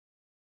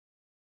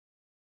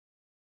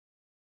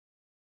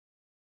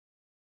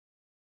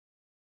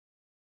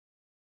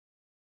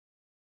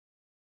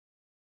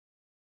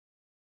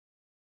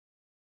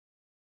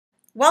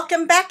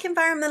Welcome back,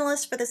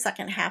 environmentalists, for the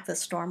second half of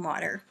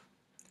stormwater.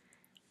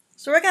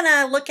 So we're going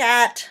to look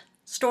at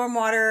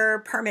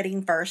stormwater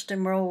permitting first,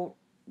 and we'll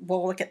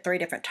look at three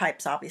different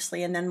types,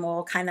 obviously, and then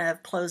we'll kind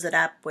of close it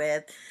up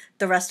with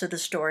the rest of the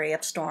story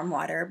of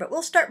stormwater. But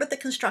we'll start with the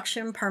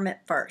construction permit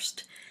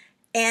first.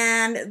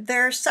 And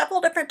there are several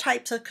different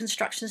types of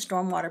construction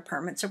stormwater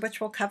permits, of which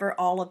we'll cover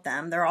all of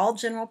them. They're all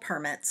general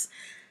permits.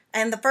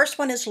 And the first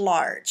one is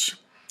large.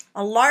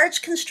 A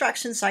large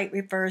construction site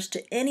refers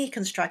to any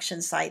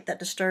construction site that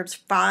disturbs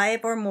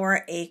 5 or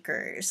more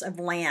acres of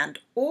land,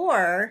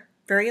 or,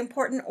 very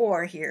important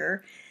or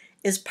here,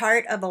 is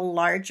part of a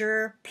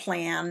larger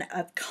plan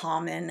of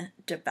common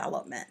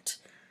development.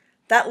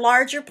 That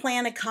larger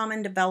plan of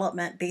common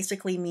development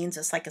basically means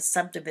it's like a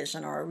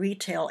subdivision or a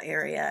retail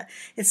area.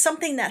 It's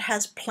something that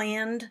has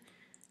planned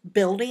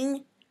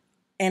building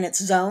and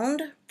it's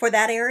zoned for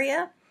that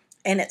area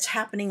and it's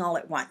happening all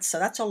at once. So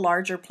that's a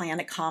larger plan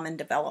of common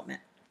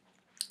development.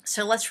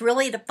 So let's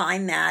really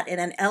define that. In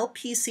an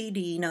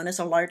LPCD, known as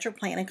a larger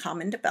plan of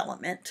common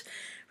development,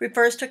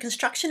 refers to a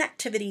construction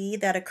activity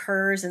that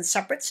occurs in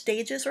separate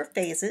stages or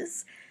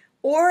phases,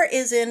 or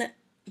is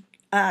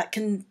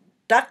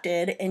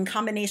conducted in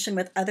combination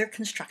with other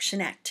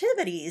construction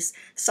activities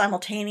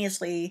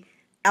simultaneously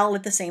all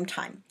at the same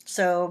time.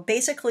 So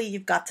basically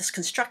you've got this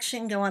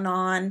construction going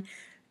on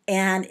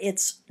and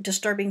it's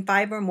disturbing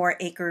 5 or more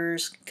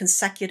acres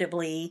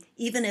consecutively,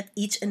 even if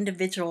each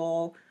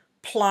individual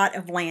plot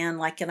of land,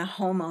 like in a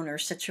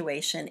homeowner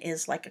situation,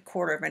 is like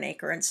 1/4 of an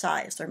acre in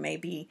size. There may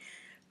be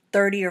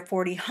 30 or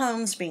 40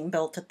 homes being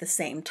built at the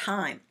same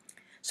time.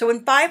 So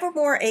when 5 or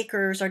more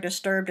acres are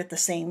disturbed at the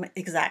same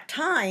exact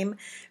time,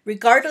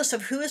 regardless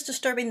of who is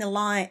disturbing the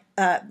land,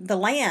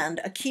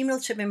 a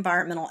cumulative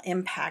environmental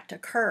impact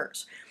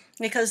occurs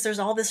because there's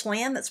all this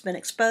land that's been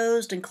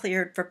exposed and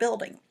cleared for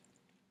building.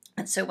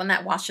 And so when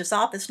that washes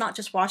off, it's not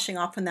just washing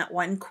off from that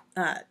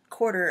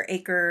 1/4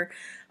 acre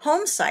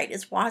home site,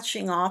 it's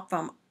washing off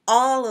from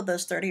all of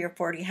those 30 or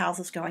 40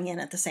 houses going in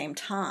at the same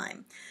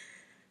time.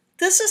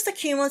 This is the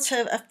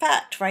cumulative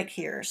effect right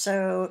here.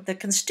 So the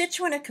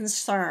constituent of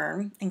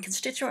concern, and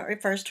constituent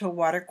refers to a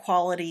water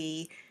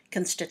quality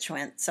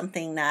constituent,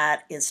 something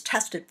that is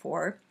tested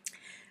for.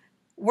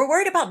 We're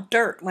worried about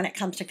dirt when it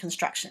comes to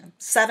construction.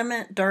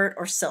 Sediment, dirt,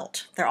 or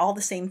silt. They're all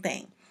the same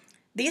thing.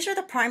 These are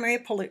the primary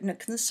pollutant of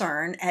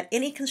concern at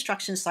any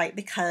construction site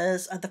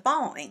because of the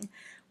following.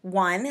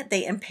 1,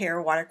 they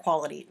impair water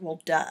quality. Well,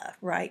 duh,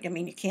 right? I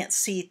mean, you can't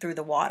see through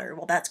the water.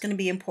 Well, that's going to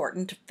be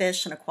important to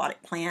fish and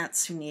aquatic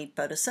plants who need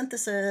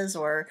photosynthesis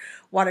or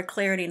water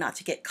clarity not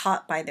to get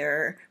caught by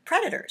their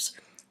predators.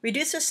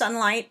 Reduces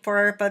sunlight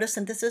for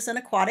photosynthesis in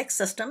aquatic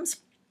systems.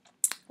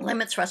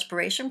 Limits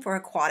respiration for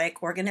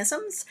aquatic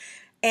organisms,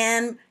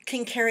 and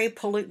can carry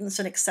pollutants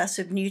and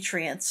excessive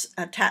nutrients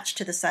attached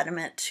to the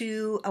sediment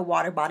to a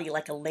water body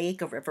like a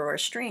lake, a river, or a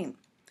stream.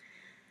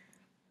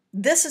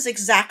 This is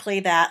exactly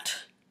that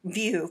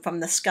view from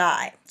the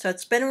sky. So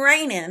it's been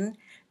raining,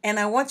 and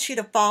I want you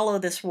to follow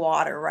this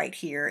water right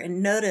here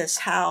and notice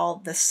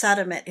how the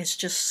sediment is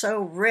just so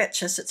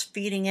rich as it's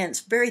feeding in. It's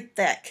very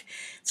thick.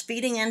 It's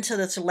feeding into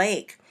this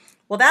lake.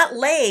 Well, that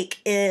lake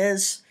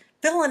is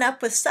filling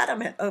up with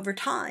sediment over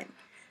time.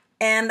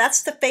 And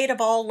that's the fate of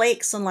all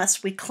lakes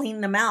unless we clean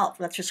them out.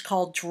 That's just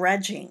called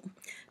dredging.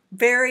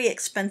 Very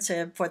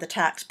expensive for the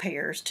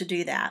taxpayers to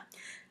do that.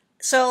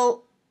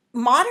 So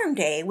modern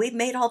day, we've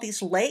made all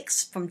these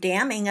lakes from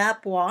damming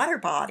up water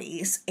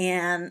bodies,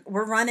 and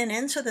we're running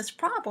into this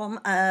problem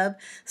of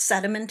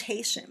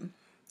sedimentation.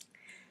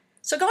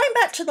 So going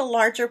back to the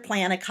larger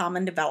plan of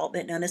common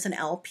development known as an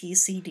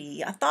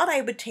LPCD, I thought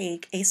I would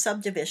take a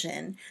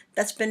subdivision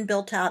that's been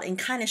built out and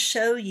kind of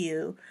show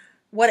you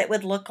what it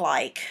would look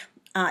like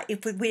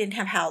if we didn't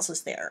have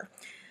houses there.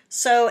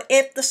 So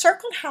if the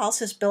circled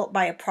house is built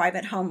by a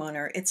private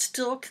homeowner, it's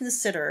still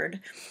considered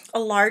a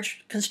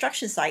large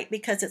construction site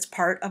because it's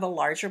part of a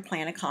larger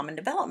plan of common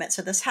development.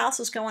 So this house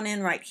is going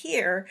in right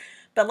here,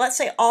 but let's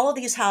say all of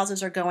these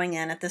houses are going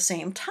in at the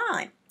same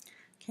time.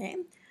 Okay.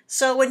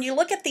 So when you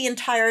look at the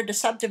entire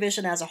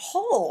subdivision as a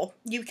whole,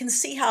 you can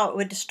see how it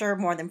would disturb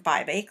more than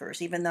 5 acres,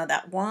 even though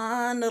that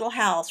one little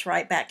house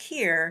right back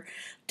here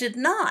did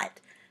not.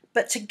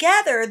 But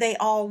together they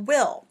all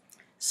will.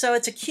 So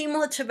it's a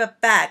cumulative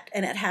effect,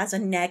 and it has a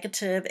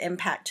negative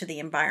impact to the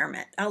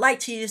environment. I like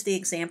to use the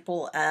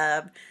example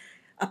of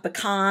a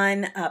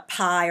pecan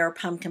pie or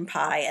pumpkin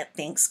pie at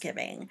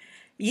Thanksgiving.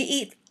 You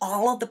eat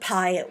all of the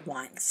pie at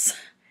once.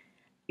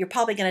 You're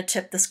probably going to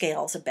tip the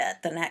scales a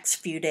bit the next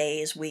few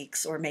days,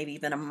 weeks, or maybe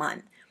even a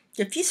month.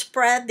 If you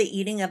spread the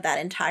eating of that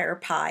entire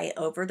pie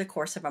over the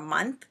course of a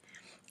month,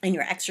 and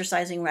you're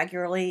exercising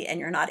regularly and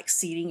you're not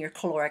exceeding your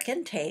caloric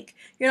intake,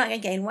 you're not going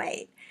to gain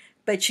weight.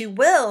 But you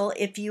will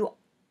if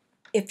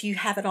you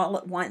have it all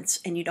at once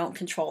and you don't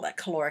control that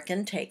caloric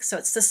intake. So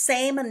it's the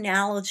same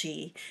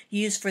analogy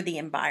used for the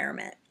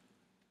environment.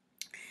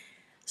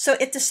 So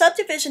if the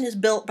subdivision is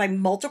built by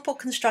multiple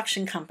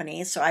construction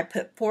companies, so I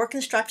put 4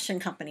 construction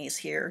companies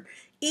here,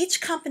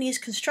 each company's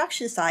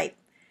construction site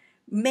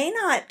may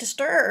not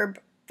disturb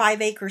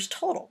 5 acres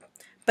total,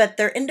 but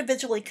they're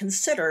individually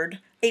considered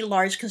a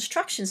large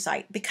construction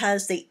site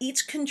because they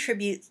each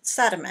contribute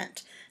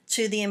sediment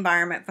to the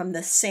environment from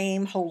the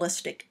same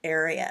holistic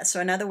area.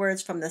 So in other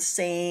words, from the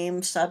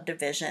same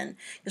subdivision.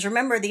 Because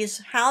remember, these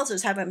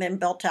houses haven't been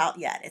built out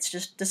yet. It's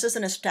just, this is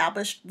an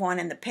established one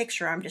in the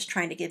picture. I'm just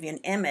trying to give you an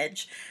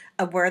image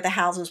of where the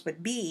houses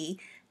would be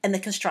and the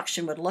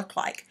construction would look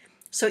like.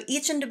 So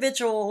each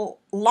individual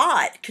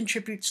lot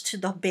contributes to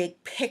the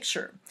big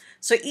picture.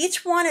 So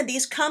each one of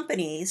these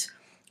companies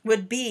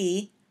would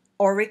be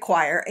or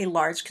require a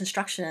large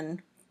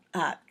construction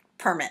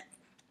permit.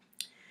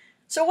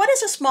 So what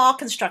is a small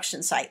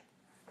construction site?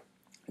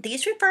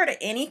 These refer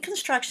to any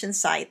construction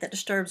site that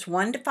disturbs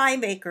 1 to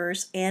 5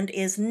 acres and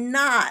is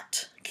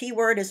not,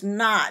 keyword is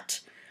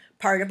not,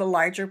 part of a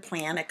larger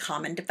plan of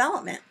common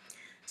development.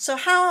 So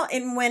how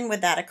and when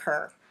would that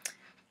occur?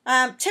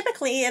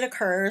 Typically it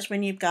occurs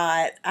when you've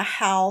got a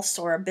house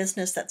or a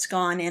business that's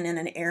gone in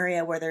an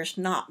area where there's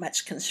not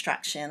much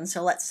construction.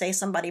 So let's say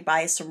somebody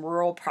buys some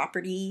rural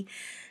property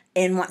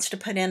and wants to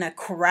put in a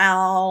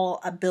corral,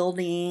 a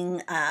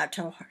building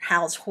to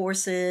house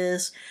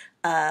horses,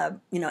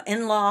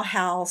 in-law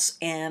house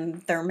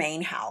and their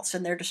main house,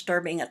 and they're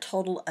disturbing a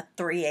total of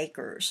 3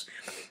 acres.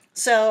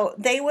 So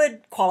they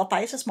would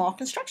qualify as a small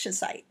construction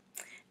site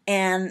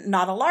and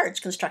not a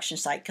large construction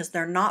site because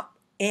they're not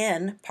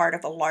in part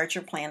of a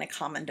larger plan of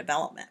common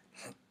development.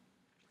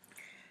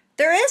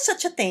 There is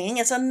such a thing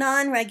as a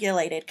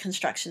non-regulated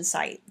construction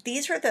site.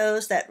 These are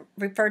those that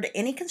refer to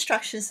any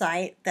construction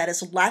site that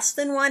is less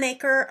than 1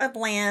 acre of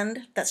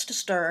land that's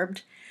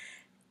disturbed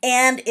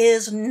and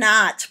is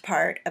not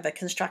part of a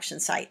construction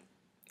site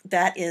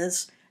that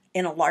is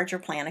in a larger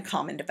plan of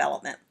common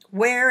development.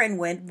 Where and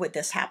when would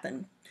this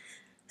happen?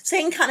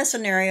 Same kind of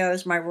scenario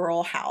as my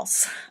rural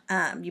house.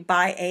 You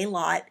buy a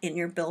lot and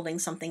you're building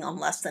something on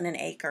less than 1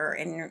 acre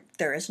and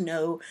there is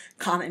no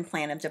common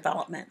plan of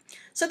development.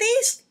 So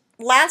these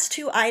last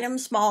 2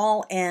 items,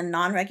 small and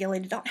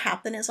non-regulated, don't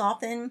happen as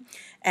often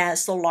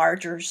as the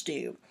largers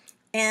do.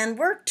 And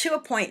we're to a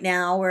point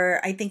now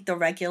where I think the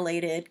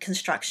regulated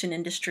construction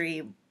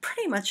industry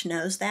pretty much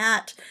knows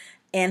that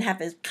and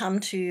have come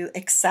to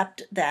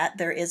accept that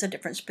there is a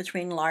difference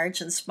between large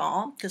and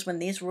small. Because when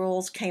these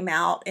rules came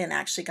out and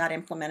actually got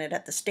implemented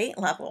at the state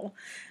level,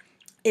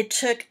 it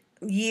took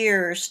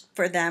years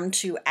for them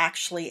to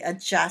actually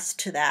adjust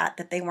to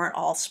that they weren't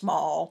all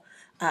small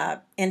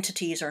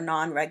entities or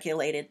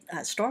non-regulated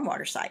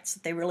stormwater sites.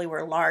 They really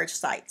were large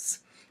sites.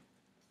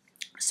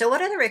 So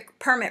what are the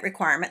permit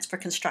requirements for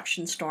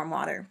construction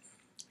stormwater?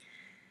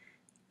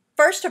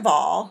 First of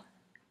all,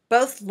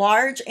 both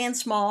large and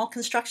small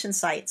construction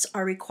sites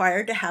are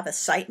required to have a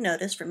site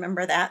notice,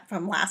 remember that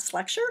from last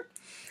lecture,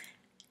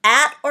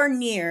 at or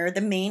near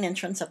the main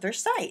entrance of their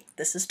site.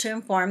 This is to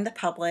inform the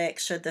public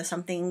should there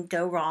something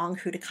go wrong,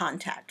 who to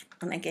contact.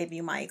 And I gave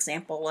you my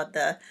example of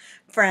the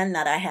friend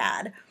that I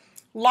had.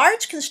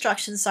 Large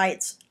construction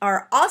sites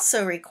are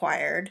also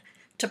required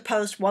to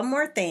post one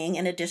more thing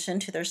in addition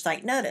to their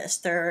site notice.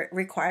 They're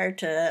required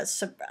to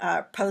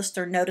post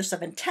their notice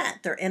of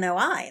intent, their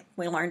NOI.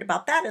 We learned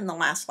about that in the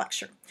last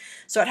lecture.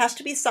 So it has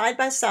to be side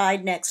by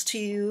side next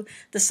to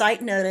the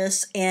site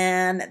notice,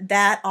 and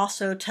that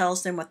also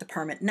tells them what the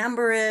permit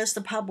number is,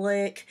 the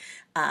public,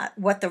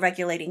 what the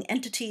regulating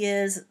entity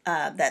is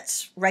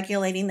that's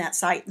regulating that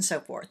site, and so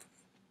forth.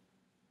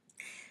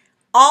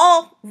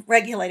 All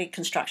regulated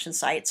construction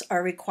sites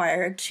are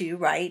required to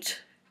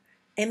write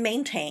and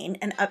maintain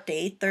and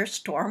update their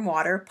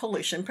stormwater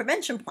pollution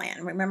prevention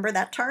plan. Remember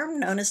that term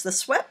known as the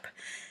SWIP?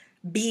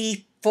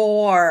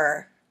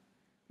 Before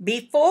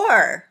they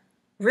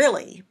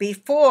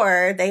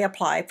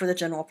apply for the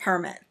general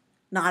permit,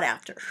 not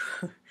after.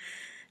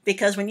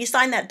 Because when you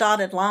sign that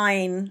dotted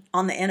line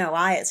on the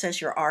NOI, it says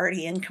you're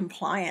already in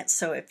compliance.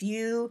 So if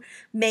you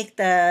make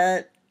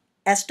the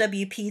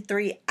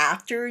SWP3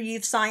 after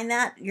you've signed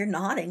that, you're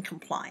not in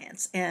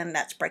compliance, and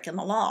that's breaking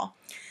the law.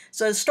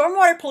 So the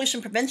Stormwater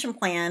Pollution Prevention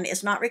Plan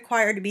is not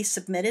required to be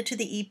submitted to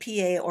the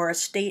EPA or a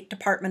State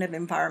Department of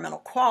Environmental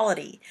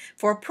Quality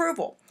for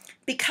approval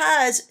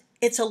because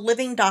it's a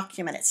living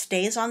document. It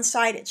stays on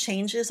site. It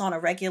changes on a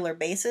regular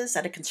basis.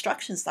 At a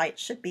construction site, it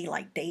should be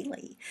like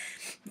daily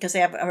because they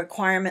have a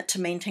requirement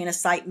to maintain a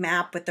site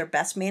map with their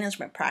best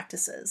management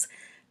practices.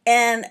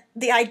 And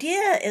the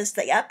idea is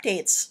the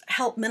updates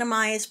help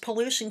minimize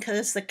pollution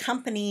because the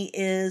company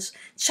is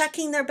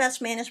checking their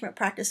best management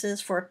practices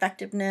for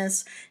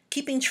effectiveness,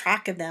 keeping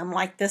track of them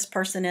like this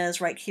person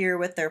is right here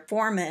with their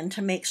foreman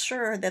to make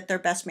sure that their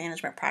best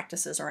management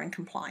practices are in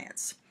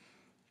compliance.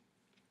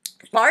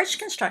 Large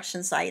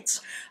construction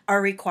sites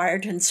are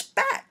required to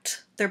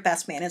inspect their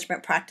best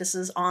management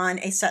practices on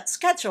a set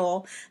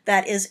schedule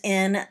that is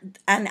in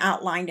and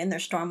outlined in their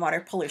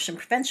Stormwater Pollution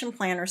Prevention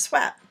Plan or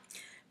SWEP.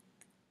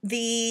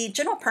 The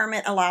general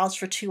permit allows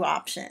for 2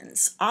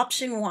 options.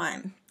 Option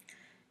 1,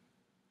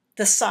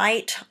 the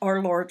site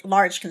or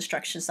large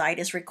construction site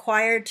is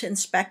required to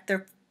inspect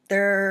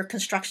their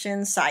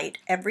construction site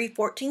every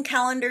 14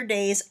 calendar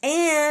days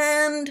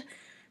and,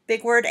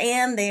 big word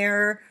and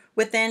there,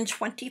 within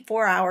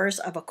 24 hours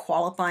of a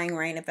qualifying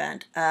rain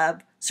event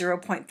of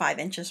 0.5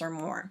 inches or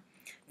more.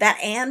 That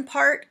and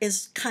part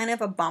is kind of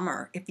a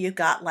bummer if you've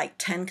got like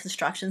 10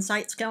 construction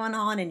sites going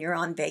on and you're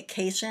on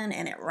vacation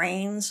and it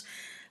rains.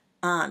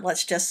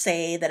 Let's just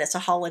say that it's a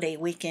holiday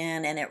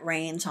weekend and it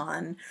rains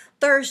on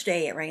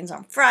Thursday, it rains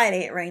on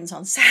Friday, it rains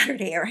on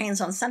Saturday, it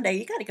rains on Sunday.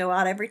 You got to go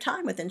out every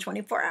time within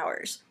 24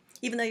 hours,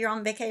 even though you're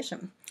on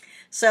vacation.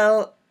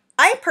 So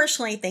I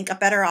personally think a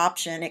better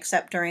option,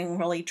 except during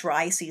really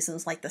dry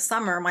seasons like the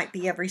summer, might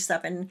be every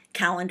 7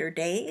 calendar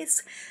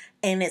days.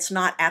 And it's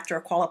not after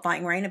a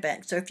qualifying rain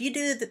event. So if you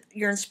do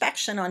your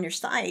inspection on your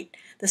site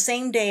the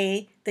same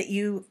day that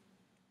you,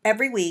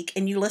 every week,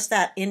 and you list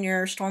that in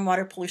your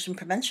stormwater pollution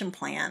prevention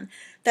plan,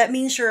 that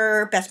means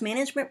your best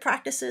management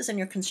practices and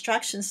your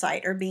construction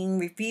site are being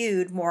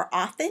reviewed more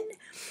often,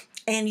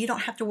 and you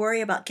don't have to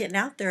worry about getting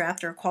out there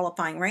after a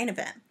qualifying rain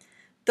event.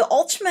 The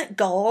ultimate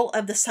goal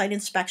of the site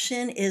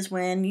inspection is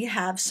when you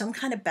have some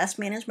kind of best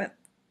management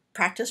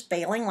practice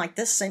failing, like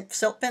this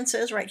silt fence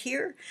is right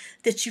here,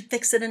 that you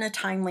fix it in a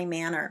timely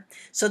manner.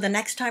 So the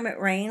next time it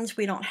rains,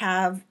 we don't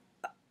have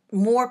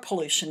more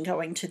pollution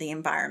going to the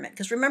environment.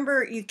 Because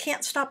remember, you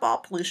can't stop all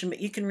pollution, but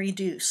you can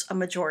reduce a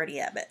majority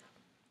of it.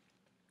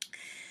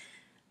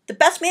 The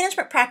best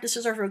management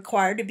practices are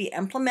required to be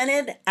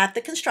implemented at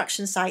the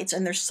construction sites,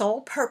 and their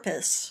sole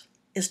purpose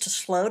is to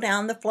slow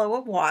down the flow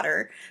of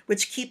water,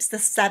 which keeps the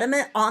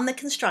sediment on the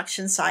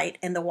construction site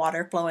and the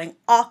water flowing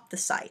off the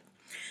site.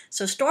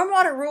 So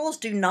stormwater rules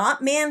do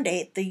not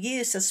mandate the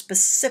use of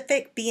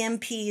specific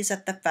BMPs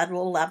at the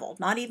federal level,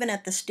 not even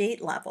at the state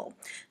level.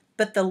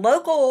 But the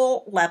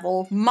local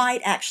level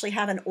might actually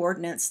have an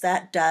ordinance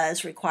that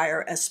does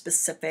require a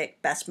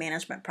specific best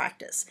management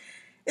practice.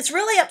 It's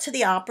really up to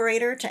the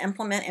operator to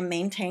implement and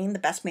maintain the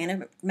best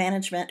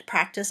management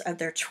practice of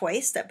their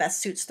choice that best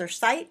suits their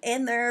site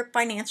and their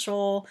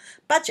financial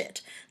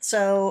budget.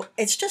 So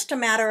it's just a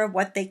matter of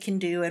what they can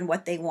do and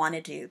what they want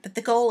to do. But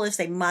the goal is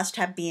they must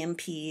have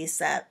BMPs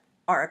that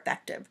are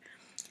effective.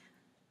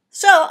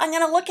 So I'm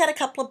going to look at a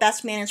couple of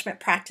best management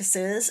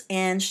practices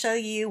and show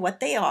you what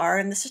they are.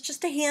 And this is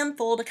just a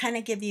handful to kind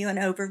of give you an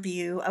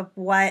overview of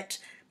what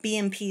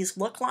BMPs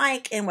look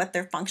like and what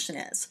their function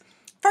is.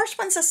 First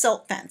one's a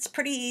silt fence.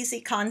 Pretty easy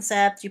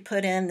concept. You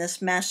put in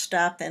this mesh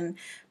stuff and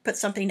put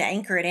something to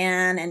anchor it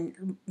in,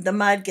 and the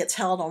mud gets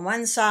held on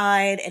one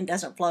side and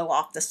doesn't flow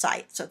off the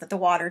site so that the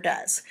water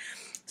does.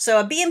 So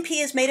a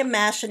BMP is made of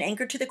mesh and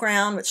anchored to the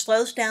ground, which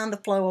slows down the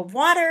flow of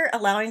water,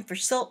 allowing for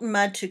silt and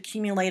mud to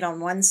accumulate on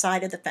one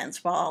side of the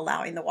fence while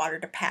allowing the water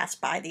to pass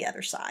by the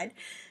other side.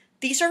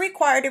 These are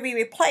required to be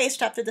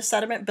replaced after the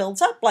sediment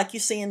builds up, like you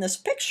see in this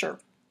picture,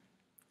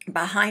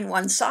 behind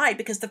one side,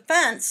 because the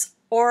fence,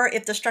 or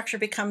if the structure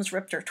becomes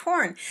ripped or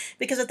torn,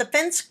 because if the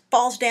fence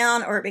falls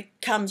down or it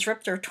becomes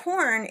ripped or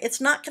torn,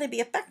 it's not going to be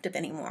effective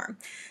anymore.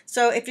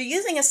 So if you're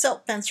using a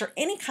silt fence or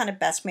any kind of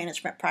best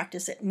management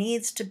practice, it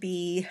needs to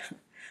be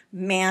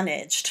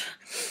managed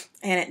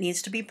and it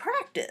needs to be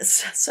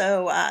practiced.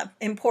 So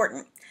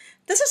important.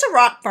 This is a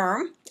rock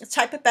berm. It's a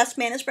type of best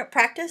management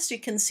practice. You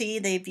can see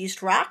they've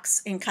used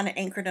rocks and kind of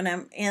anchored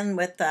them in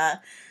with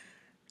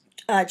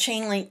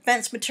chain link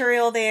fence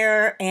material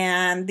there,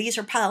 and these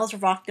are piles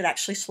of rock that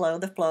actually slow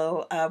the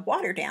flow of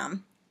water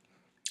down.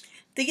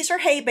 These are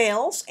hay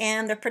bales,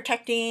 and they're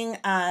protecting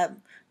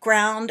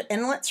ground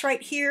inlets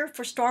right here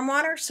for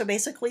stormwater. So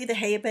basically the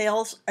hay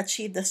bales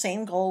achieve the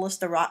same goal as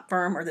the rock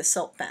berm or the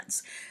silt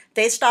fence.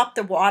 They stop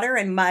the water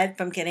and mud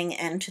from getting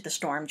into the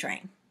storm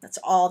drain. That's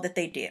all that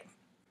they do.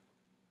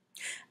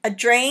 A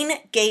drain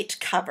gate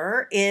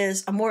cover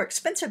is a more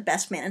expensive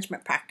best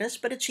management practice,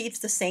 but achieves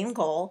the same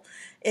goal.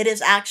 It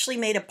is actually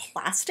made of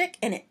plastic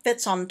and it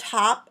fits on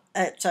top.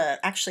 It's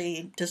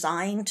actually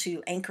designed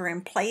to anchor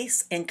in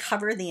place and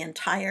cover the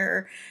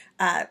entire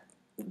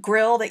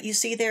grill that you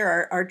see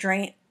there, our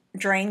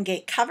drain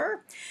gate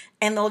cover.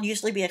 And there'll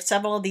usually be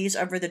several of these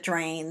over the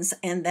drains,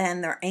 and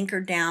then they're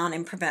anchored down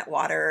and prevent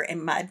water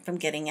and mud from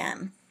getting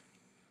in.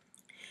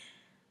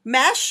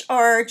 Mesh,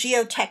 or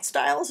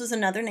geotextiles, is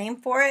another name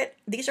for it.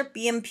 These are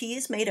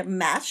BMPs made of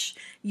mesh,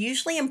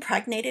 usually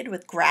impregnated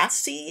with grass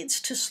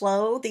seeds to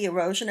slow the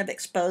erosion of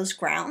exposed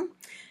ground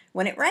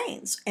when it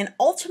rains. And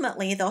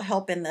ultimately, they'll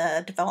help in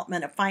the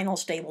development of final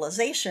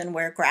stabilization,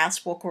 where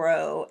grass will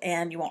grow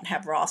and you won't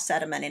have raw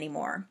sediment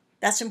anymore.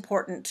 That's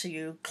important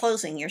to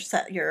closing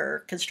your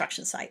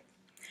construction site.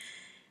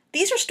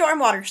 These are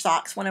stormwater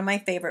socks, one of my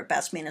favorite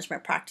best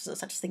management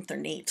practices. I just think they're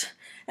neat.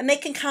 And they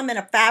can come in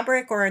a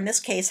fabric, or in this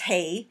case,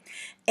 hay.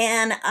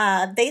 And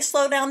they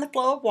slow down the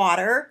flow of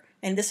water.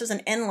 And this is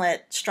an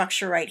inlet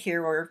structure right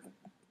here where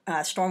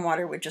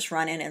stormwater would just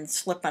run in and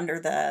slip under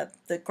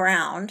the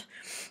ground.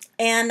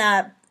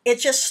 And it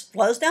just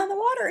slows down the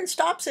water and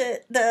stops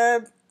it,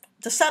 the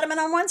sediment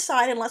on one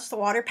side, and lets the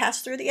water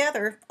pass through the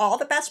other. All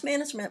the best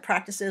management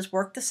practices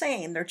work the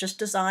same. They're just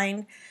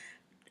designed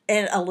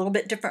a little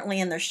bit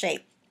differently in their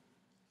shape.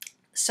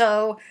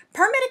 So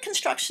permitted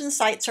construction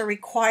sites are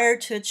required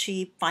to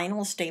achieve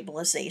final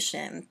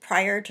stabilization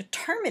prior to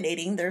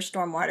terminating their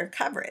stormwater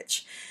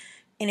coverage.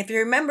 And if you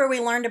remember, we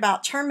learned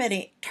about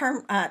terminating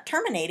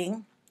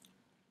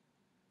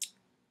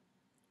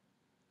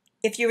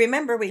If you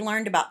remember, we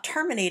learned about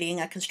terminating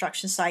a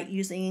construction site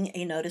using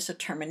a notice of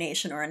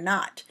termination or a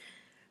NOT.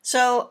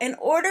 So in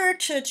order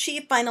to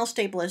achieve final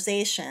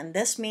stabilization,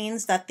 this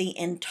means that the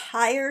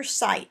entire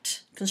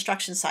site,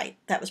 construction site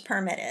that was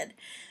permitted,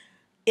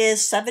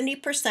 is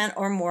 70%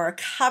 or more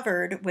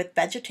covered with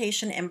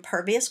vegetation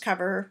impervious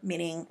cover,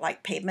 meaning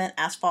like pavement,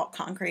 asphalt,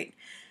 concrete,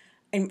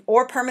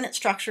 or permanent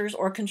structures,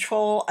 or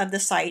control of the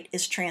site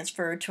is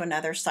transferred to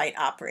another site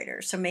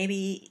operator. So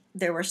maybe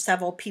there were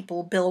several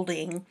people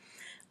building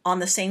on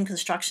the same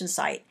construction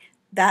site.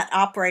 That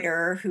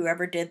operator,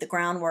 whoever did the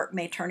groundwork,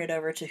 may turn it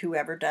over to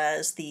whoever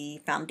does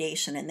the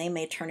foundation, and they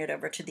may turn it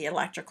over to the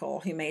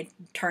electrical, who may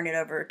turn it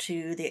over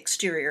to the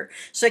exterior.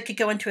 So it could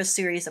go into a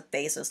series of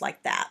phases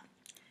like that.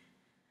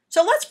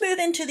 So let's move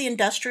into the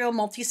industrial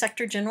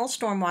multi-sector general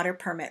stormwater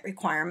permit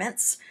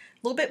requirements.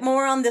 A little bit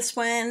more on this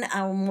one,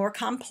 more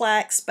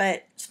complex,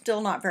 but still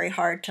not very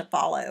hard to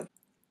follow.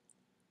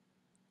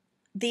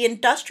 The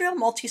industrial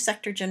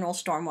multi-sector general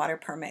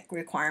stormwater permit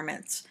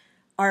requirements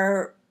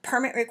are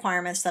permit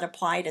requirements that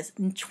apply to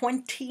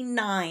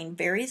 29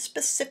 very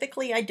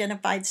specifically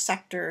identified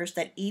sectors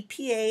that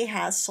EPA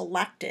has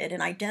selected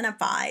and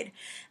identified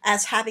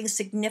as having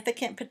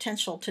significant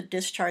potential to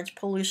discharge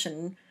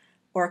pollution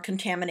or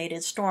contaminated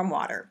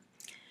stormwater.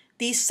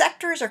 These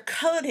sectors are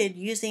coded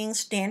using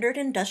standard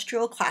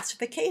industrial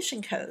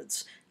classification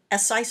codes,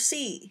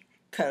 SIC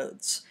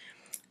codes.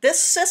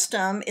 This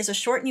system is a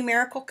short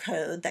numerical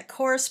code that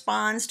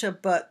corresponds to a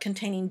book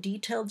containing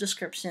detailed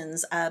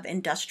descriptions of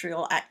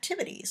industrial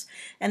activities.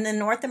 And the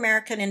North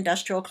American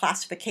Industrial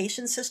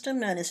Classification System,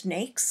 known as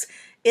NAICS,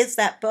 is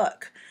that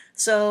book.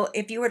 So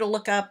if you were to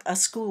look up a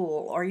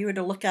school, or you were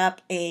to look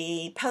up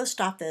a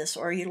post office,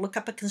 or you look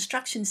up a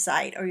construction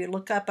site, or you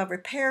look up a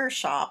repair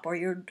shop, or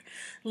you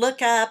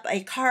look up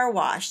a car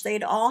wash,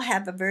 they'd all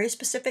have a very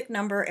specific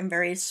number and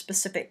very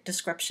specific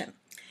description.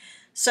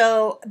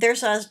 So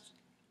there's a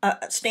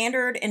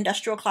standard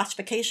industrial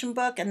classification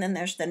book, and then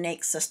there's the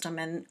NAICS system.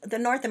 And the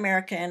North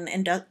American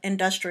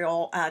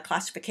Industrial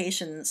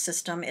Classification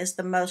System is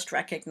the most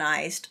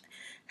recognized,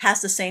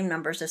 has the same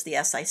numbers as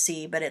the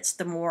SIC, but it's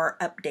the more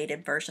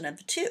updated version of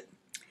the two.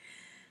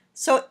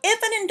 So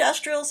if an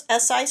industrial's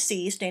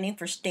SIC, standing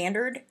for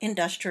Standard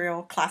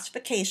Industrial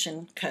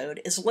Classification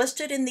Code, is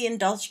listed in the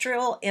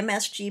industrial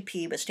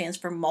MSGP, which stands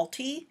for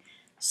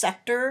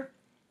Multi-Sector,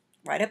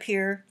 right up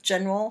here,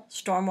 General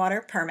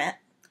Stormwater Permit,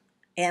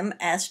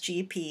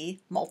 MSGP,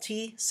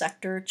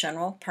 Multi-Sector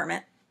General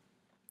Permit,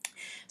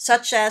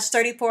 such as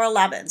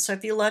 3411. So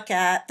if you look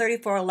at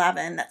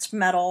 3411, that's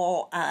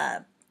metal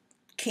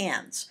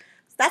cans.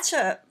 That's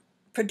a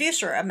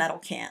producer of metal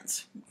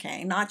cans,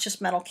 okay? Not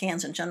just metal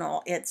cans in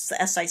general. It's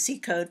the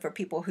SIC code for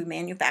people who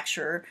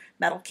manufacture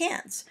metal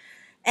cans.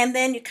 And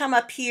then you come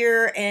up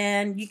here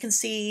and you can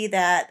see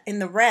that in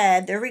the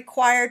red, they're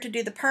required to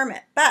do the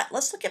permit. But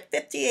let's look at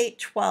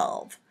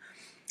 5812.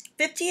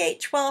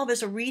 5812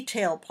 is a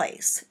retail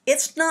place.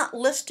 It's not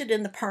listed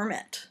in the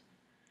permit.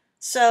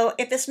 So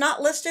if it's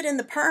not listed in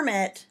the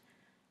permit,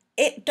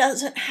 it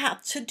doesn't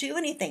have to do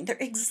anything. They're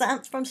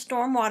exempt from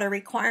stormwater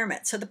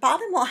requirements. So the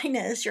bottom line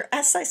is your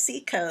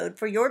SIC code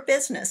for your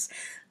business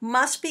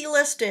must be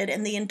listed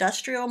in the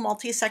Industrial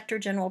Multi-Sector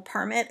General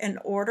Permit in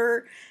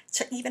order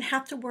to even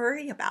have to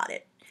worry about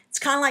it. It's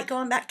kind of like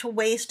going back to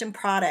waste and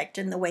product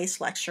in the waste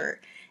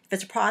lecture. If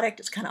it's a product,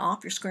 it's kind of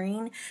off your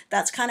screen.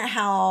 That's kind of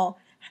how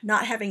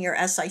not having your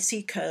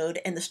SIC code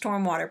and the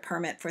stormwater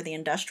permit for the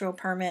industrial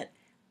permit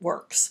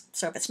works.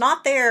 So if it's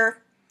not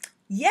there,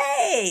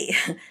 yay!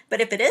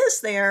 But if it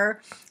is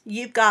there,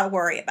 you've got to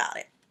worry about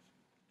it.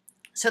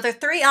 So there are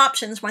three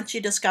options once you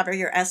discover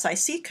your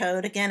SIC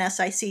code. Again,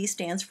 SIC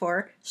stands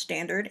for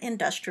Standard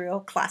Industrial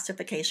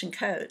Classification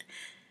Code.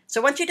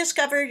 So once you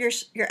discover your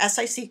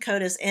SIC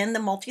code is in the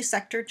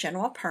Multi-Sector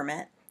General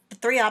Permit, the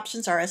three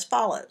options are as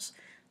follows.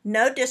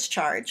 No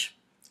discharge.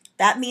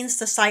 That means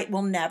the site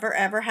will never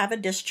ever have a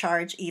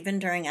discharge even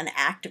during an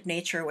act of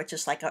nature, which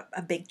is like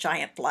a big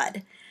giant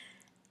flood.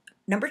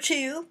 Number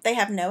two, they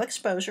have no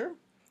exposure,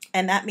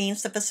 and that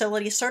means the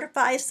facility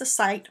certifies the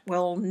site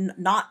will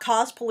not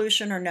cause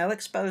pollution or no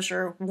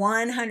exposure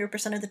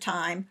 100% of the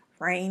time,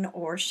 rain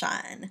or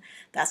shine.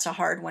 That's a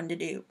hard one to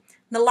do.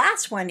 The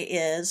last one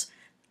is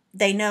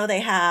they know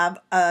they have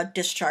a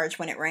discharge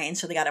when it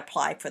rains, so they got to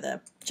apply for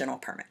the general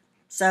permit.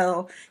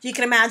 So you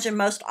can imagine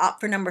most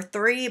opt for number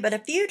three, but a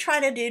few try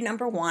to do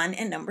number one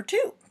and number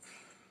two.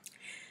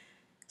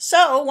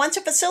 So once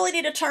a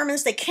facility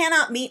determines they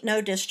cannot meet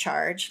no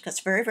discharge, because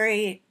very,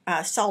 very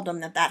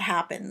seldom that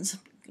happens,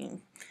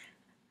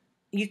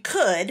 you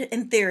could,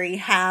 in theory,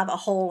 have a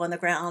hole in the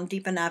ground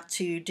deep enough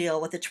to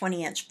deal with a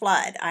 20-inch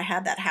flood. I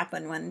had that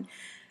happen when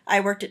I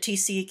worked at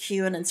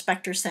TCEQ. An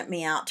inspector sent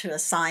me out to a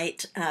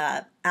site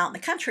out in the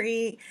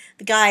country.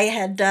 The guy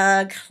had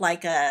dug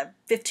like a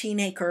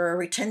 15-acre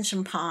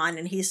retention pond,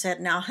 and he said,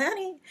 now,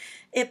 honey,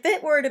 if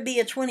it were to be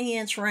a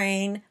 20-inch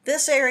rain,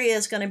 this area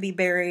is going to be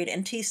buried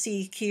and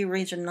TCQ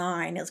Region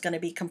 9 is going to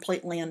be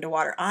completely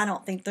underwater. I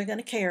don't think they're going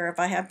to care if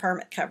I have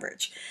permit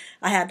coverage.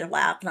 I had to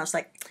laugh and I was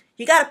like,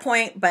 you got a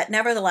point, but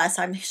nevertheless,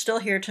 I'm still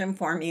here to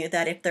inform you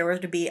that if there were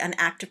to be an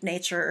act of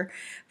nature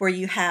where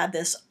you had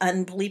this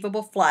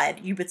unbelievable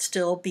flood, you would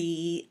still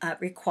be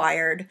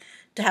required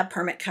to have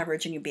permit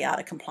coverage and you'd be out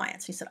of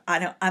compliance. He said,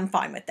 I'm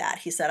fine with that.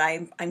 He said,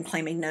 I'm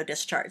claiming no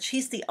discharge.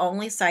 He's the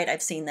only site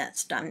I've seen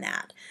that's done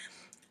that.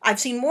 I've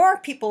seen more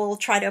people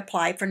try to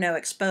apply for no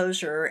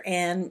exposure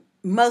and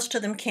most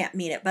of them can't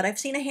meet it, but I've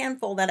seen a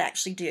handful that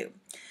actually do.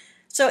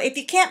 So if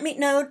you can't meet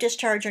no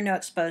discharge or no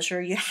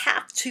exposure, you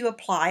have to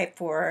apply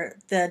for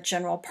the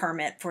general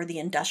permit for the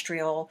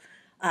industrial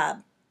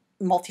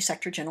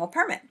multi-sector general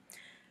permit.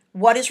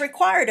 What is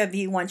required of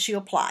you once you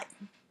apply?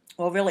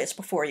 Well, really, it's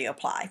before you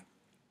apply.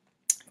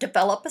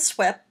 Develop a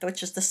SWIP,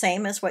 which is the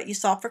same as what you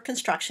saw for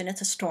construction.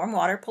 It's a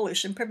stormwater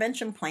pollution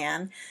prevention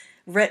plan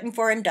written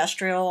for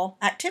industrial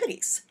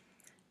activities.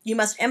 You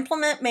must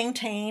implement,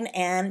 maintain,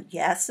 and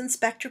yes,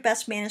 inspect your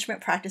best management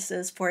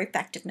practices for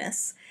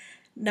effectiveness.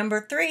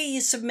 Number 3,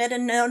 you submit a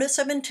notice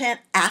of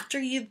intent after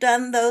you've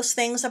done those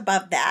things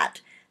above that.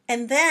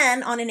 And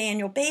then on an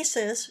annual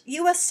basis,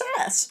 you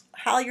assess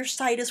how your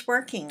site is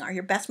working. Are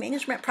your best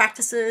management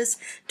practices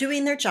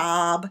doing their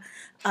job?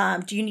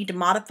 Do you need to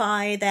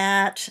modify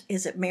that?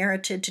 Is it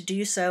merited to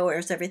do so, or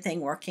is everything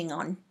working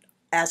on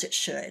as it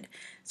should?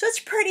 So it's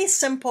a pretty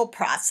simple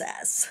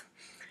process.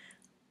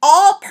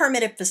 All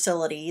permitted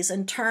facilities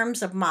in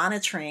terms of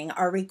monitoring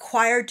are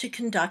required to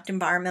conduct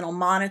environmental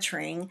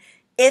monitoring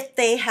if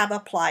they have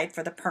applied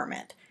for the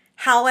permit.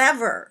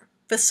 However,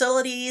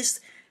 facilities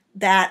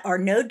that are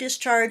no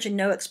discharge and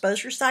no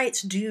exposure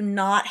sites do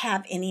not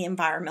have any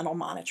environmental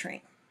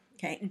monitoring.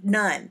 Okay,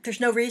 none. There's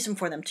no reason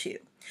for them to.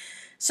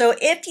 So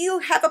if you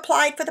have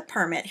applied for the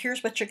permit,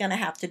 here's what you're going to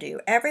have to do.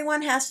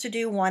 Everyone has to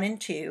do 1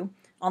 and 2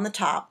 on the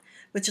top,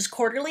 which is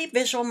quarterly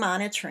visual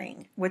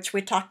monitoring, which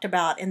we talked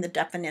about in the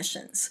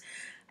definitions.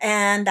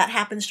 And that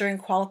happens during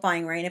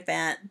qualifying rain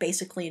event,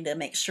 basically to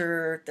make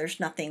sure there's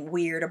nothing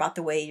weird about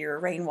the way your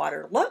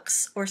rainwater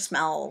looks or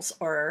smells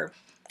or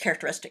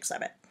characteristics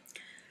of it.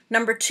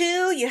 Number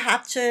 2, you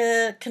have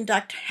to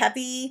conduct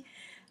heavy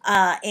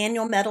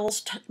annual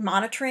metals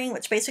monitoring,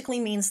 which basically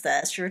means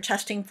this. You're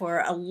testing for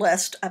a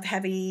list of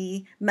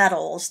heavy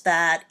metals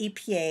that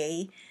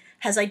EPA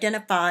has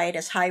identified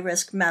as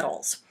high-risk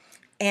metals.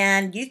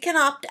 And you can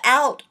opt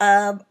out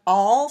of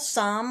all,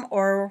 some,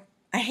 or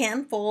a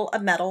handful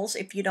of metals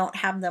if you don't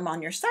have them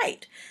on your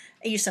site.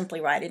 You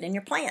simply write it in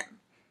your plan.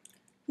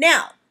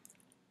 Now,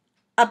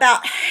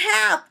 about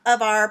half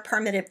of our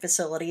permitted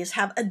facilities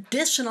have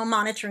additional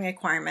monitoring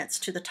requirements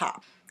to the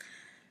top.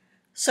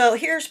 So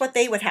here's what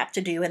they would have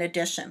to do in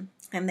addition,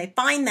 and they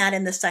find that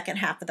in the second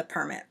half of the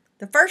permit.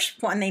 The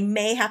first one they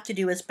may have to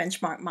do is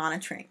benchmark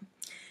monitoring.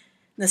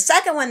 The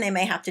second one they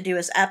may have to do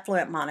is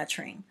effluent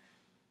monitoring.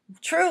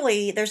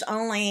 Truly, there's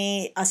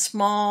only a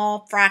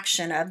small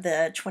fraction of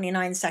the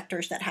 29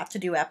 sectors that have to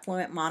do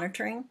effluent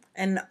monitoring,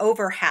 and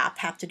over half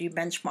have to do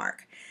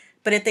benchmark.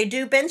 But if they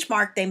do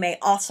benchmark, they may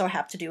also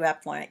have to do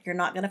effluent. You're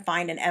not going to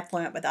find an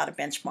effluent without a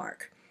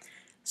benchmark.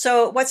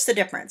 So what's the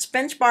difference?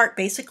 Benchmark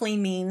basically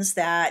means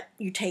that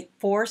you take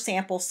 4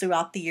 samples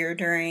throughout the year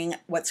during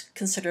what's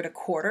considered a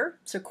quarter.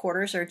 So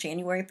quarters are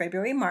January,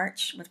 February,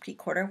 March, with peak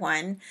quarter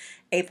 1,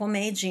 April,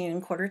 May,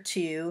 June, quarter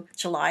 2,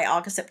 July,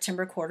 August,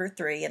 September, quarter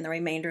 3, and the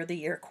remainder of the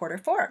year, quarter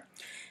 4.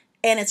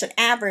 And it's an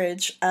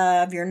average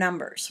of your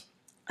numbers.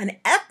 An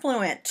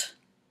effluent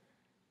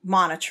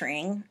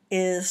monitoring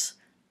is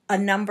a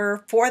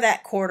number for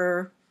that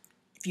quarter.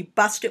 If you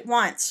bust it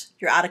once,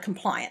 you're out of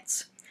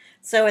compliance.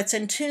 So it's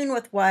in tune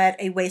with what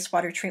a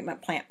wastewater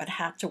treatment plant would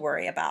have to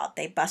worry about.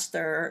 They bust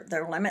their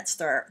limits,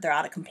 they're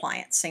out of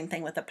compliance. Same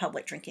thing with a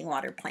public drinking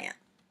water plant.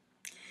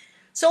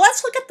 So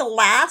let's look at the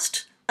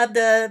last of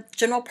the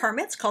general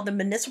permits, called the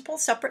Municipal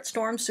Separate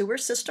Storm Sewer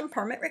System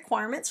Permit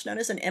Requirements, known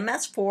as an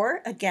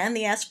MS4. Again,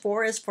 the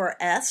S4 is for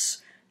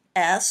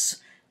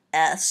SSSS,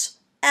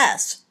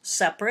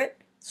 Separate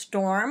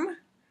Storm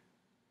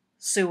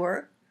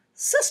Sewer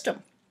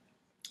System.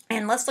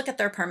 And let's look at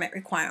their permit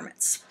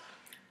requirements.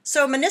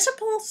 So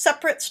municipal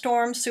separate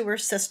storm sewer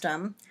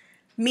system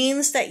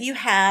means that you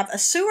have a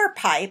sewer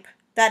pipe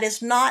that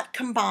is not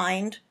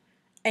combined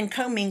and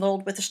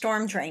commingled with a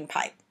storm drain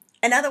pipe.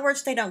 In other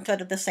words, they don't go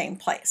to the same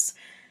place.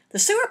 The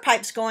sewer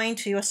pipe's going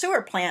to a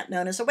sewer plant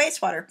known as a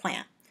wastewater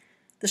plant.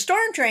 The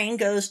storm drain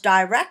goes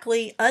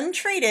directly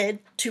untreated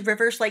to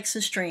rivers, lakes,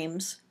 and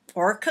streams,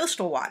 or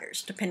coastal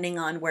waters, depending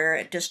on where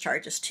it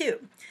discharges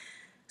to.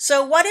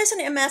 So what is an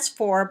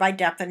MS4 by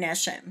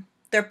definition?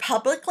 They're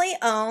publicly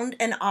owned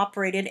and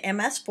operated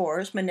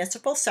MS4s,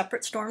 municipal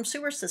separate storm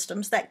sewer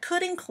systems, that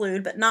could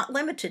include, but not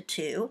limited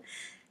to,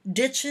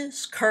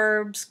 ditches,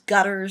 curbs,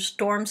 gutters,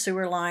 storm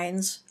sewer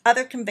lines,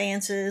 other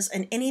conveyances,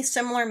 and any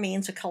similar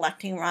means of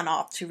collecting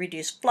runoff to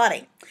reduce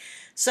flooding.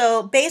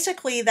 So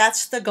basically,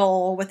 that's the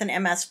goal with an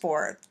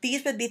MS4.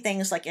 These would be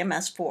things like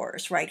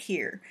MS4s right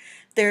here.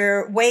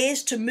 They're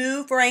ways to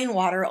move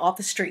rainwater off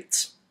the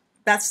streets.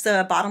 That's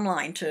the bottom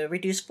line, to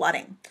reduce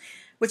flooding,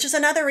 which is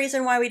another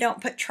reason why we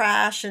don't put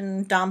trash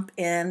and dump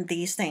in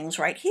these things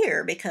right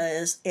here,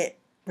 because it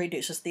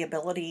reduces the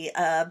ability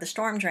of the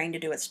storm drain to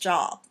do its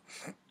job.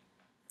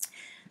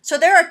 So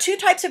there are two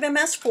types of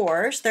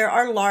MS4s. There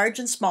are large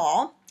and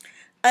small.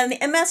 An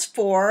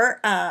MS4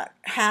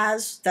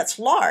 that's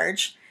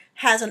large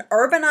has an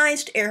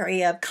urbanized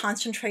area of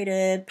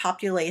concentrated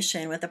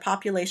population with a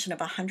population of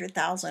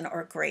 100,000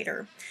 or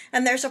greater.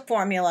 And there's a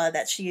formula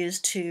that's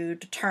used to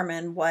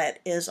determine what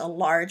is a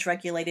large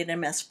regulated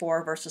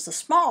MS4 versus a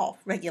small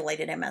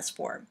regulated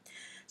MS4.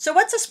 So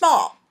what's a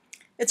small?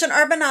 It's an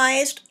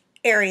urbanized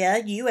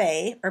area,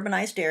 UA,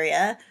 urbanized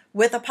area,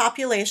 with a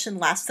population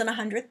less than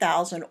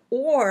 100,000,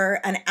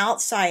 or an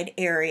outside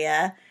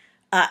area,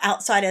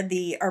 outside of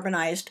the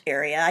urbanized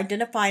area,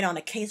 identified on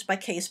a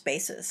case-by-case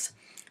basis.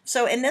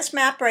 So in this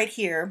map right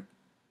here,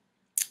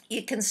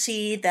 you can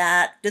see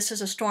that this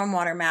is a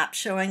stormwater map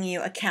showing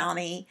you a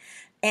county,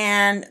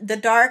 and the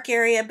dark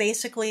area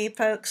basically,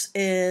 folks,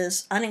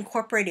 is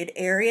unincorporated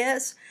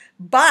areas,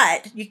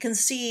 but you can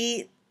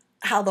see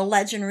how the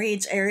legend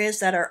reads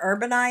areas that are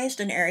urbanized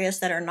and areas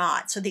that are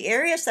not. So the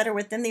areas that are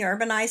within the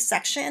urbanized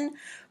section,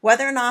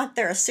 whether or not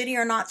they're a city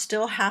or not,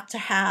 still have to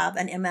have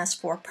an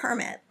MS4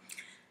 permit,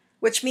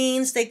 which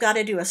means they've got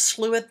to do a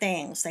slew of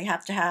things. They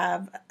have to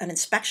have an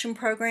inspection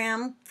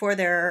program for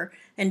their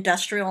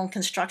industrial and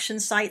construction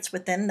sites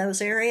within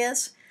those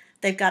areas.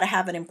 They've got to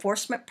have an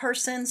enforcement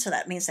person, so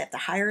that means they have to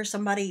hire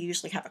somebody,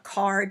 usually have a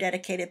car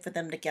dedicated for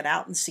them to get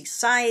out and see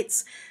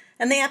sites.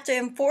 And they have to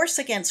enforce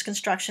against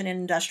construction and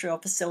industrial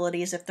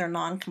facilities if they're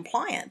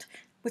non-compliant,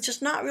 which is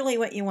not really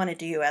what you want to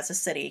do as a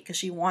city,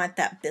 because you want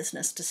that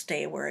business to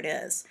stay where it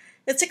is.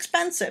 It's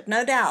expensive,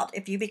 no doubt.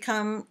 If you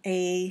become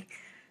a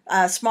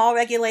small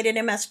regulated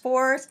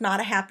MS4, it's not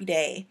a happy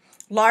day.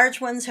 Large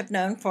ones have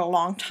known for a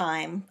long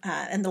time,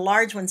 and the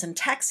large ones in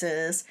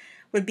Texas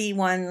would be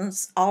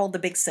ones, all the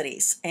big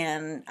cities,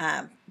 and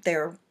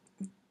there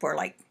were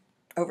like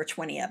over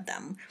 20 of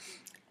them.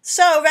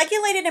 So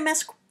regulated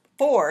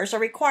MS4s are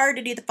required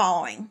to do the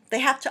following. They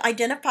have to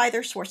identify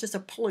their sources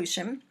of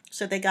pollution.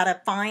 So they got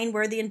to find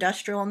where the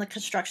industrial and the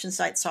construction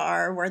sites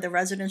are, where the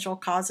residential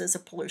causes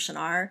of pollution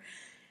are.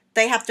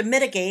 They have to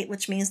mitigate,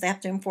 which means they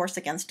have to enforce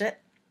against it.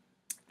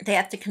 They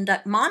have to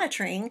conduct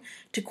monitoring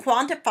to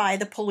quantify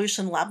the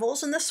pollution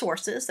levels and the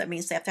sources. That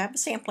means they have to have a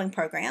sampling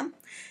program.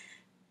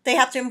 They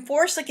have to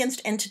enforce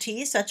against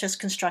entities such as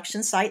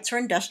construction sites or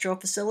industrial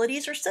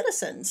facilities, or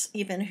citizens,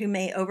 even, who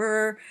may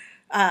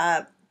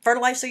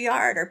fertilize their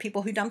yard, or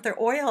people who dump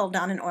their oil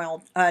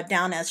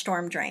down a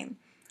storm drain.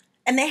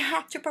 And they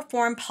have to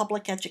perform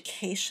public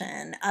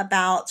education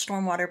about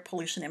stormwater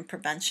pollution and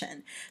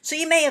prevention. So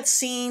you may have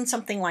seen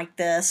something like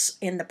this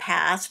in the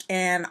past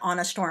and on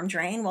a storm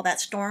drain. Well,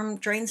 that storm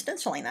drain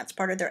stenciling, that's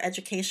part of their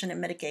education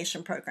and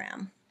mitigation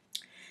program.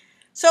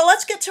 So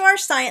let's get to our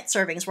science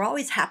servings. We're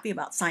always happy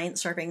about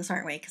science servings,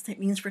 aren't we? Because it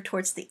means we're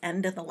towards the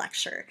end of the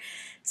lecture.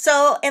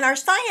 So in our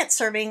science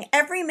serving,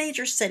 every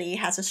major city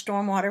has a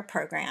stormwater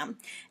program,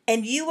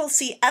 and you will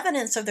see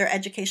evidence of their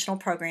educational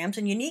programs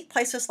in unique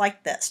places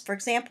like this. For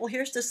example,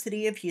 here's the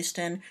city of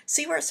Houston.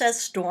 See where it says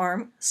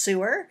storm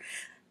sewer?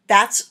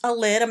 That's a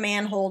lid, a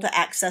manhole to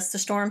access the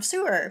storm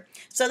sewer.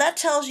 So that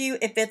tells you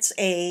if it's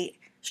a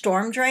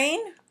storm drain,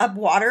 a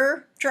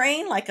water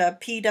drain like a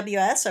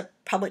PWS, a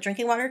public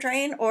drinking water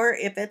drain, or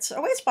if it's a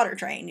wastewater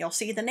drain. You'll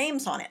see the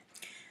names on it.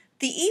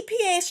 The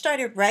EPA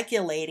started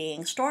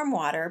regulating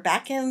stormwater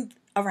back in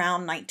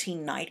around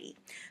 1990.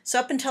 So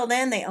up until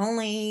then, they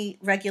only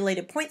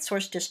regulated point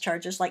source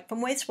discharges like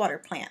from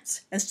wastewater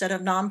plants instead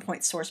of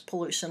non-point source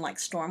pollution like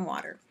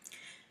stormwater.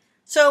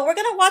 So we're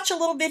going to watch a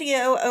little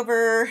video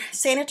over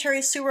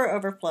sanitary sewer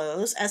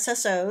overflows,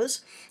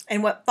 SSOs,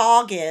 and what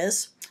FOG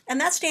is. And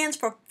that stands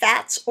for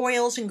fats,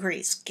 oils, and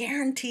grease.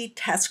 Guaranteed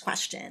test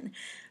question.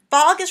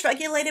 FOG is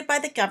regulated by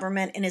the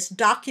government and is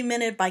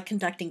documented by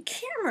conducting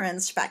camera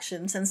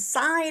inspections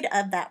inside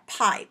of that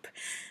pipe.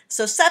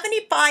 So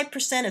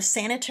 75% of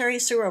sanitary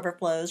sewer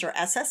overflows, or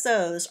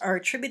SSOs, are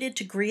attributed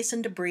to grease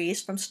and debris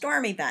from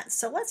storm events.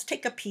 So let's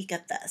take a peek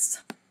at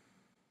this.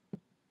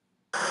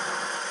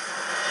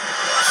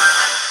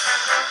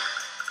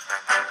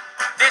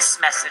 This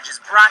message is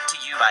brought to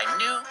you by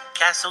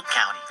Newcastle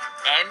County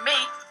and me,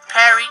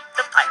 Perry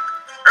the Pipe,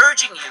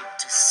 urging you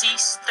to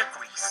cease the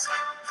grease.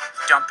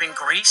 Dumping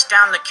grease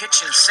down the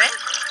kitchen sink?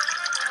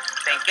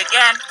 Think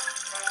again.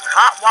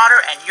 Hot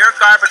water and your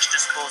garbage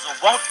disposal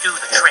won't do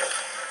the trick.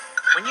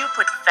 When you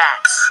put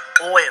fats,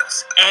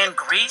 oils, and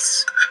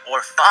grease,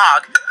 or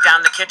FOG,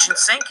 down the kitchen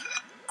sink,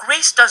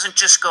 grease doesn't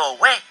just go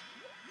away.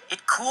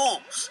 It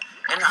cools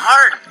and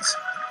hardens,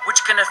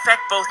 which can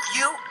affect both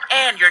you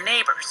and your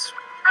neighbors.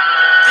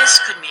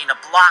 This could mean a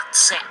blocked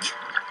sink,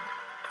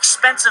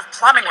 expensive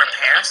plumbing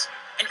repairs,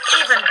 and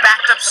even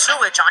backed up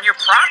sewage on your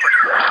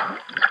property.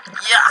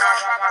 Yuck!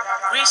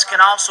 Grease can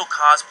also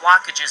cause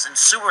blockages in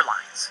sewer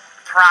lines,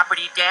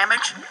 property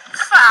damage,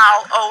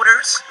 foul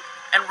odors,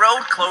 and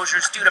road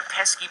closures due to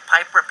pesky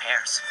pipe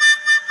repairs.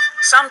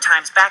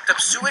 Sometimes backed up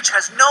sewage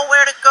has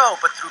nowhere to go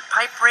but through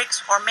pipe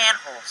breaks or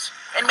manholes,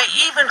 and may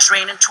even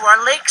drain into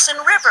our lakes and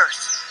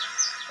rivers.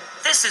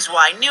 This is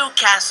why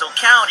Newcastle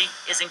County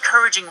is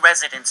encouraging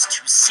residents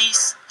to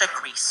cease the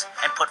grease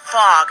and put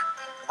fog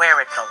where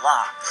it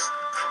belongs.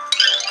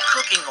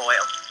 Cooking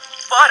oil,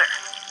 butter,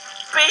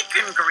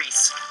 bacon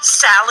grease,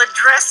 salad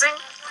dressing,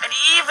 and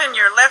even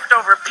your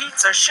leftover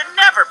pizza should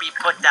never be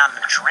put down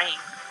the drain.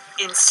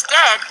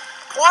 Instead,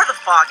 pour the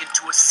fog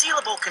into a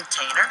sealable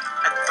container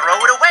and throw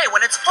it away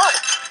when it's full.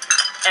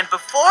 And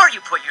before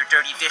you put your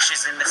dirty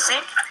dishes in the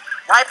sink,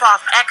 wipe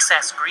off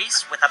excess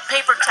grease with a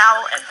paper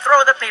towel and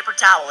throw the paper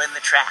towel in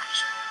the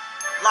trash.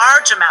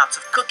 Large amounts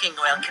of cooking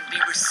oil can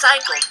be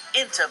recycled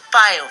into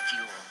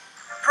biofuel.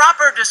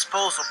 Proper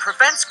disposal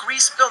prevents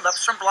grease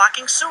buildups from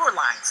blocking sewer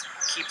lines,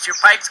 keeps your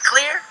pipes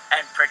clear,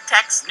 and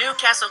protects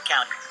Newcastle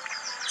County.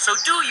 So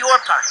do your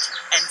part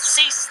and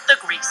cease the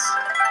grease,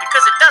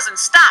 because it doesn't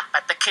stop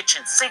at the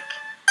kitchen sink.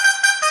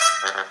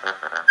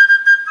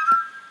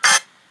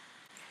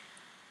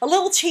 A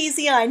little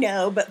cheesy, I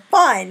know, but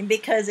fun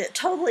because it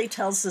totally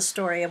tells the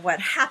story of what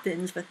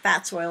happens with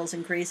fats, oils,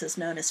 and greases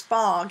known as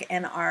fog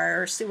in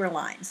our sewer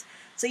lines.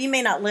 So you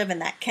may not live in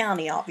that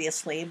county,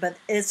 obviously, but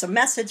it's a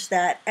message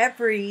that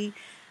every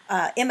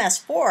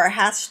MS4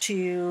 has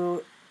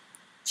to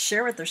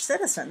share with their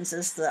citizens,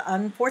 is the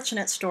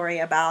unfortunate story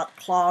about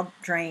clogged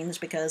drains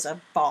because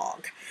of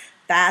fog,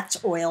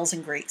 fats, oils,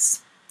 and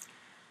grease.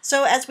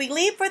 So as we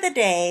leave for the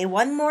day,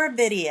 one more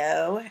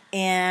video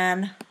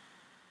and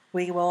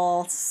we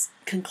will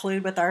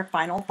conclude with our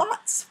final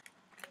thoughts.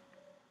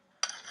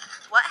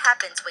 What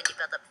happens when you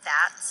build up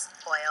fats,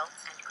 oil,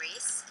 and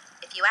grease?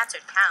 If you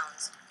answered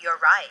pounds, you're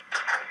right.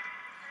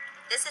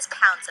 This is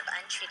pounds of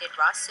untreated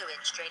raw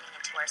sewage draining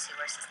into our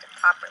sewer system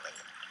properly.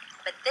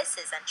 But this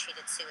is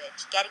untreated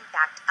sewage getting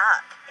backed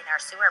up in our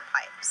sewer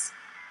pipes.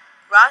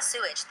 Raw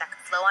sewage that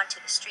could flow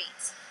onto the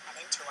streets and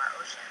into our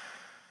ocean.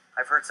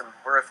 I've heard some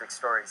horrific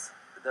stories.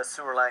 The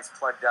sewer lines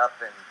plugged up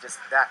and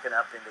just backing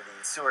up into the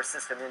sewer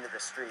system into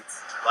the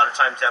streets. A lot of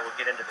times that will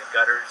get into the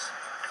gutters,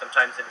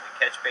 sometimes into the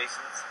catch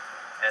basins,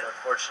 and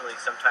unfortunately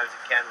sometimes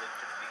it can leak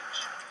to the beach.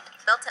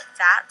 Built-up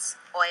fats,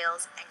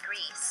 oils, and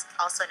grease,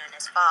 also known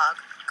as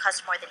fog,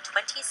 caused more than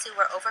 20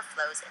 sewer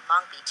overflows in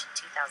Long Beach in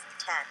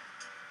 2010.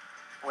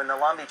 When the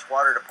Long Beach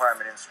Water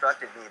Department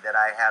instructed me that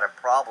I had a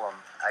problem,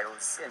 I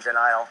was in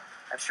denial.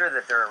 I'm sure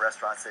that there are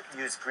restaurants that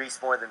use grease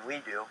more than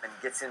we do and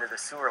gets into the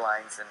sewer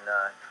lines and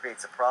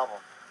creates a problem,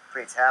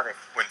 creates havoc.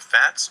 When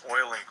fats,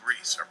 oil, and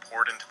grease are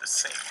poured into the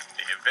sink,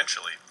 they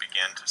eventually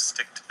begin to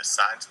stick to the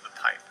sides of the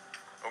pipe.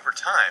 Over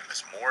time,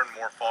 as more and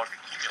more fog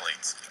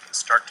accumulates, it can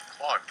start to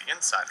clog the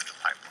inside of the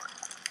pipeline.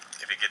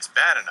 If it gets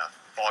bad enough,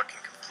 fog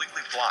can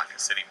completely block a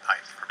city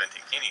pipe,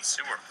 preventing any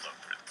sewer flow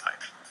through the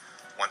pipe.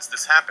 Once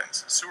this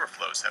happens, sewer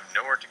flows have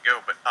nowhere to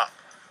go but up,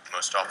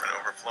 most often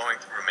overflowing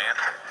through a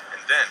manhole, and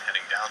then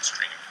heading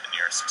downstream to the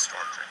nearest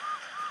storm drain.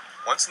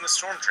 Once in the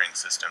storm drain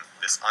system,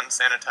 this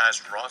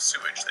unsanitized raw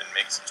sewage then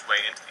makes its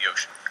way into the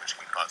ocean, which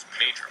can cause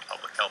major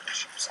public health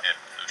issues and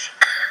pollution.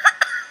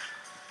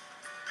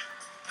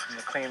 From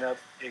the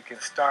cleanup, it can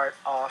start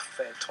off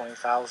at $20,000,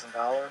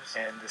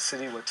 and the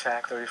city would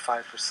tack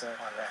 35%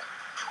 on that.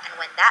 And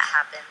when that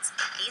happens,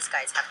 these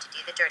guys have to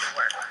do the dirty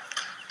work.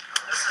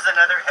 This is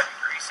another heavy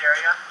grease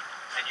area,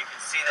 and you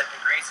can see that the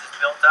grease is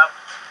built up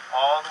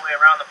all the way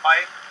around the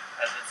pipe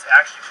as it's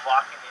actually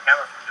blocking the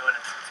hammer from doing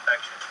its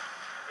inspection.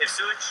 If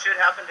sewage should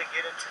happen to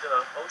get into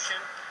the ocean,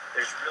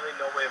 there's really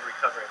no way of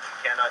recovering.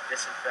 We cannot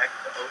disinfect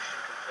the ocean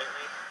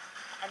completely.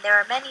 And there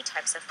are many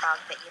types of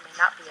fog that you may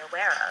not be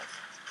aware of.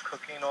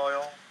 Cooking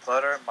oil,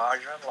 butter,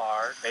 margarine,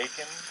 lard,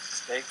 bacon,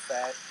 steak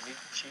fat, meat,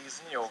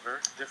 cheese, and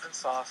yogurt, different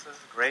sauces,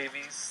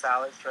 gravies,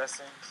 salad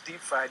dressings,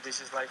 deep fried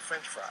dishes like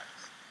French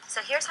fries. So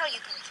here's how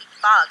you can keep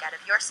fog out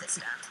of your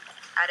system.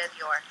 Out of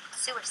your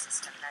sewer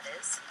system, that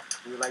is.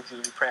 We like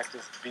to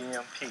practice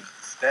BMP,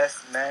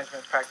 best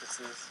management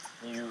practices.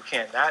 You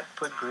cannot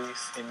put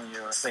grease in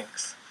your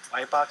sinks.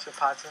 Wipe out your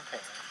pots and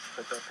pans.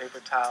 Put the paper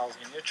towels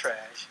in your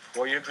trash.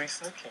 Pour your grease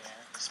in the can.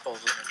 Dispose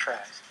it in the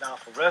trash. Now,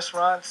 for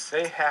restaurants,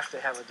 they have to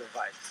have a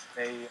device,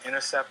 an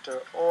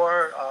interceptor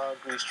or a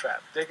grease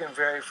trap. They can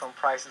vary from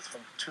prices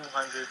from $200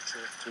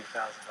 to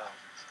 $3,000.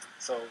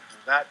 So do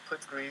not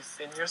put grease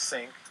in your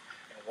sink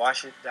and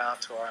wash it down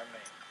to our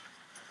main.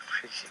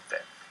 Appreciate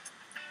that.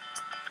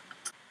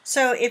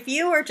 So if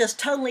you were just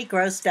totally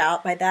grossed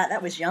out by that,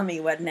 that was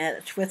yummy, wasn't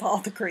it? With all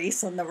the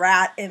grease and the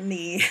rat in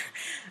the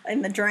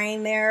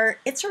drain there.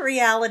 It's a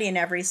reality in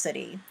every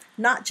city,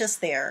 not just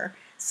there.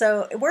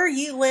 So where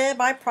you live,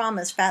 I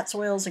promise, fats,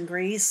 oils, and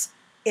grease,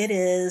 it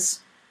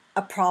is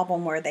a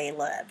problem where they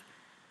live.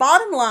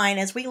 Bottom line,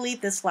 as we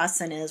leave this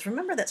lesson, is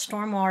remember that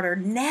stormwater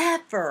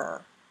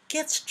never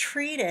gets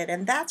treated,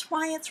 and that's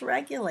why it's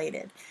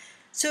regulated.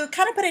 So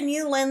kind of put a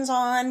new lens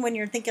on when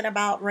you're thinking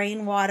about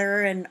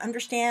rainwater and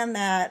understand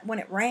that when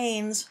it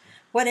rains,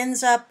 what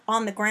ends up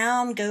on the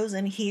ground goes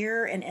in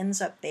here and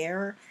ends up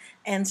there.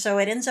 And so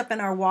it ends up in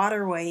our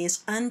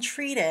waterways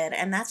untreated,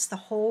 and that's the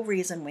whole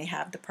reason we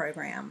have the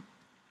program.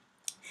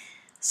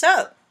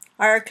 So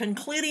our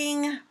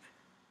concluding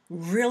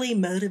really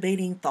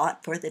motivating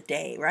thought for the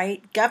day,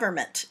 right?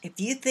 Government, if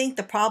you think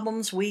the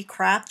problems we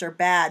craft are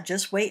bad,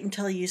 just wait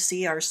until you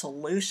see our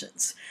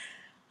solutions.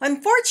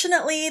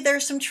 Unfortunately,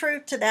 there's some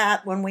truth to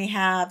that when we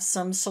have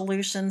some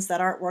solutions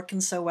that aren't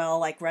working so well,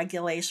 like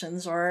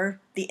regulations or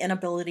the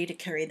inability to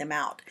carry them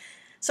out.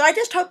 So I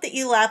just hope that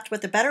you left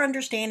with a better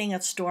understanding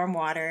of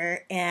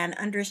stormwater and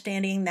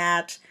understanding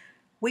that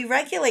we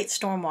regulate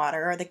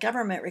stormwater, or the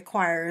government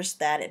requires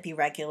that it be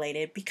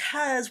regulated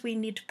because we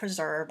need to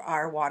preserve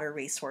our water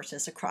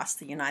resources across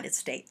the United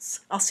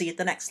States. I'll see you at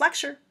the next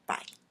lecture.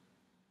 Bye.